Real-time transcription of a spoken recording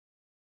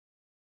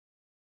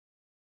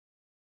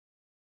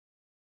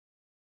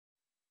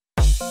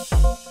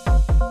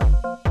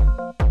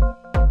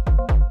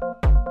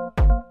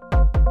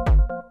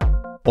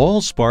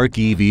All Spark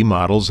EV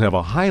models have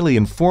a highly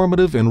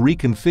informative and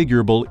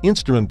reconfigurable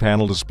instrument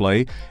panel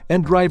display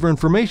and driver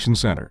information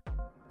center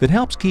that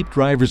helps keep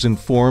drivers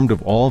informed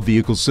of all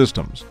vehicle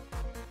systems.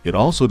 It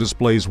also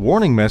displays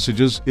warning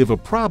messages if a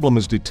problem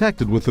is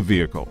detected with the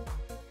vehicle.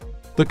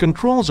 The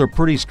controls are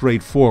pretty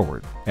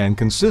straightforward and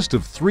consist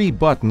of 3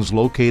 buttons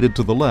located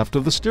to the left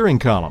of the steering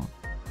column.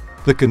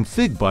 The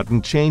Config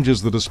button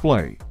changes the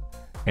display,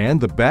 and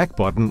the back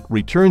button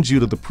returns you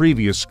to the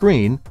previous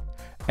screen,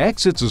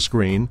 exits a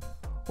screen,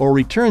 or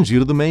returns you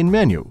to the main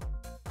menu.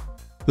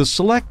 The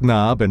Select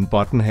knob and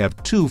button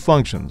have 2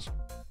 functions.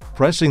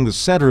 Pressing the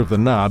center of the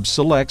knob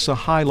selects a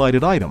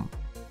highlighted item,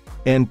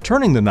 and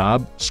turning the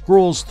knob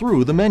scrolls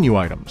through the menu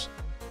items.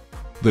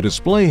 The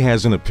display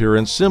has an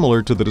appearance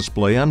similar to the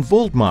display on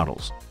Volt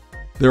models.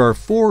 There are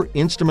 4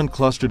 instrument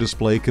cluster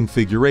display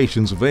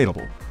configurations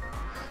available.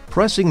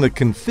 Pressing the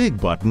Config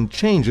button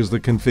changes the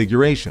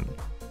configuration.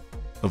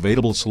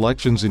 Available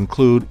selections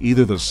include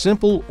either the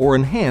simple or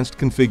enhanced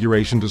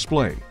configuration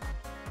display.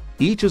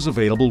 Each is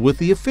available with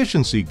the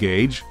efficiency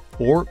gauge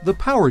or the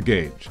power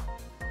gauge.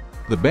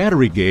 The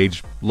battery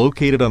gauge,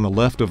 located on the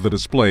left of the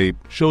display,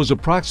 shows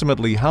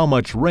approximately how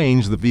much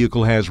range the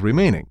vehicle has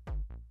remaining.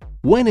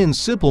 When in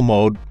simple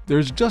mode,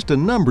 there's just a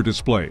number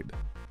displayed.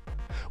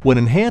 When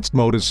enhanced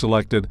mode is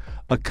selected,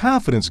 a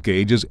confidence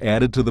gauge is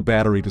added to the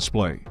battery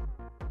display.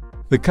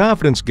 The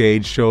confidence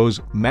gauge shows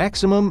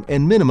maximum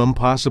and minimum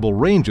possible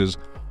ranges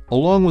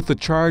along with the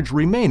charge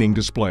remaining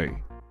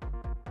display.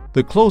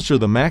 The closer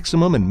the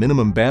maximum and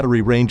minimum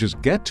battery ranges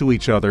get to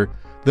each other,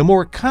 the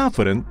more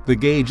confident the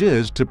gauge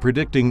is to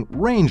predicting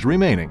range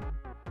remaining.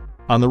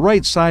 On the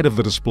right side of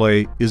the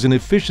display is an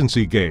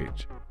efficiency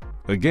gauge.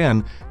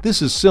 Again,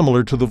 this is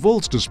similar to the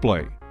volts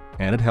display,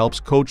 and it helps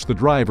coach the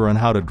driver on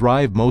how to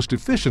drive most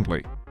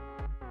efficiently.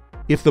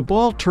 If the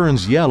ball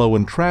turns yellow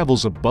and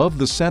travels above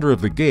the center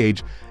of the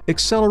gauge,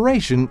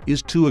 acceleration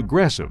is too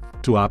aggressive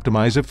to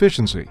optimize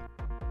efficiency.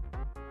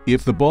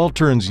 If the ball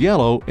turns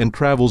yellow and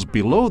travels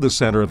below the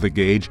center of the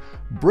gauge,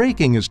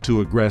 braking is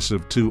too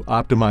aggressive to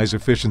optimize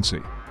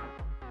efficiency.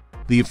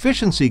 The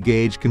efficiency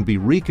gauge can be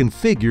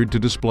reconfigured to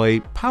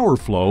display power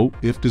flow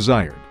if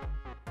desired.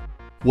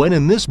 When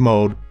in this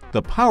mode,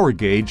 the power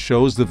gauge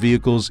shows the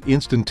vehicle's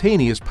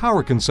instantaneous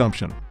power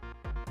consumption.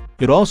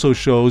 It also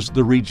shows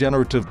the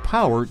regenerative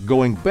power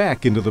going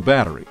back into the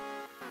battery.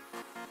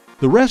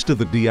 The rest of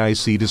the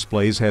DIC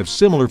displays have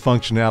similar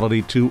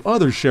functionality to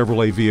other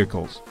Chevrolet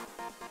vehicles.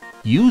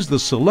 Use the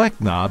Select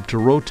knob to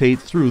rotate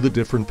through the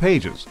different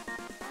pages.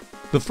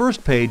 The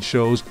first page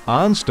shows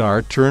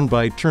OnStar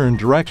turn-by-turn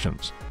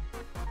directions.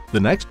 The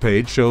next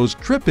page shows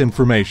trip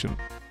information,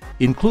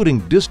 including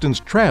distance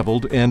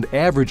traveled and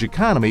average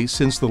economy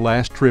since the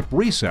last trip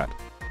reset.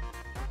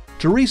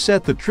 To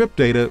reset the trip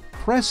data,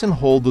 press and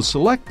hold the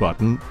Select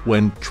button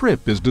when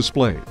trip is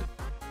displayed.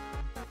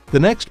 The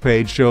next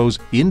page shows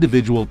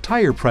individual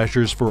tire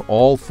pressures for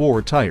all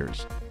 4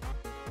 tires.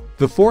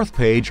 The 4th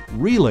page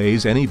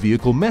relays any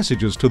vehicle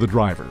messages to the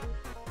driver.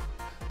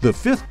 The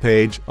 5th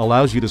page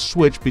allows you to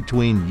switch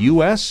between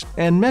US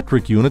and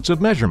metric units of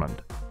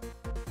measurement.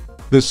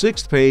 The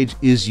 6th page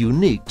is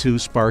unique to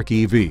Spark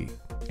EV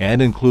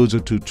and includes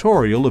a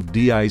tutorial of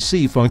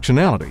DIC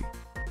functionality.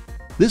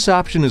 This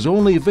option is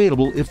only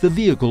available if the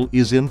vehicle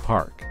is in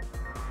park.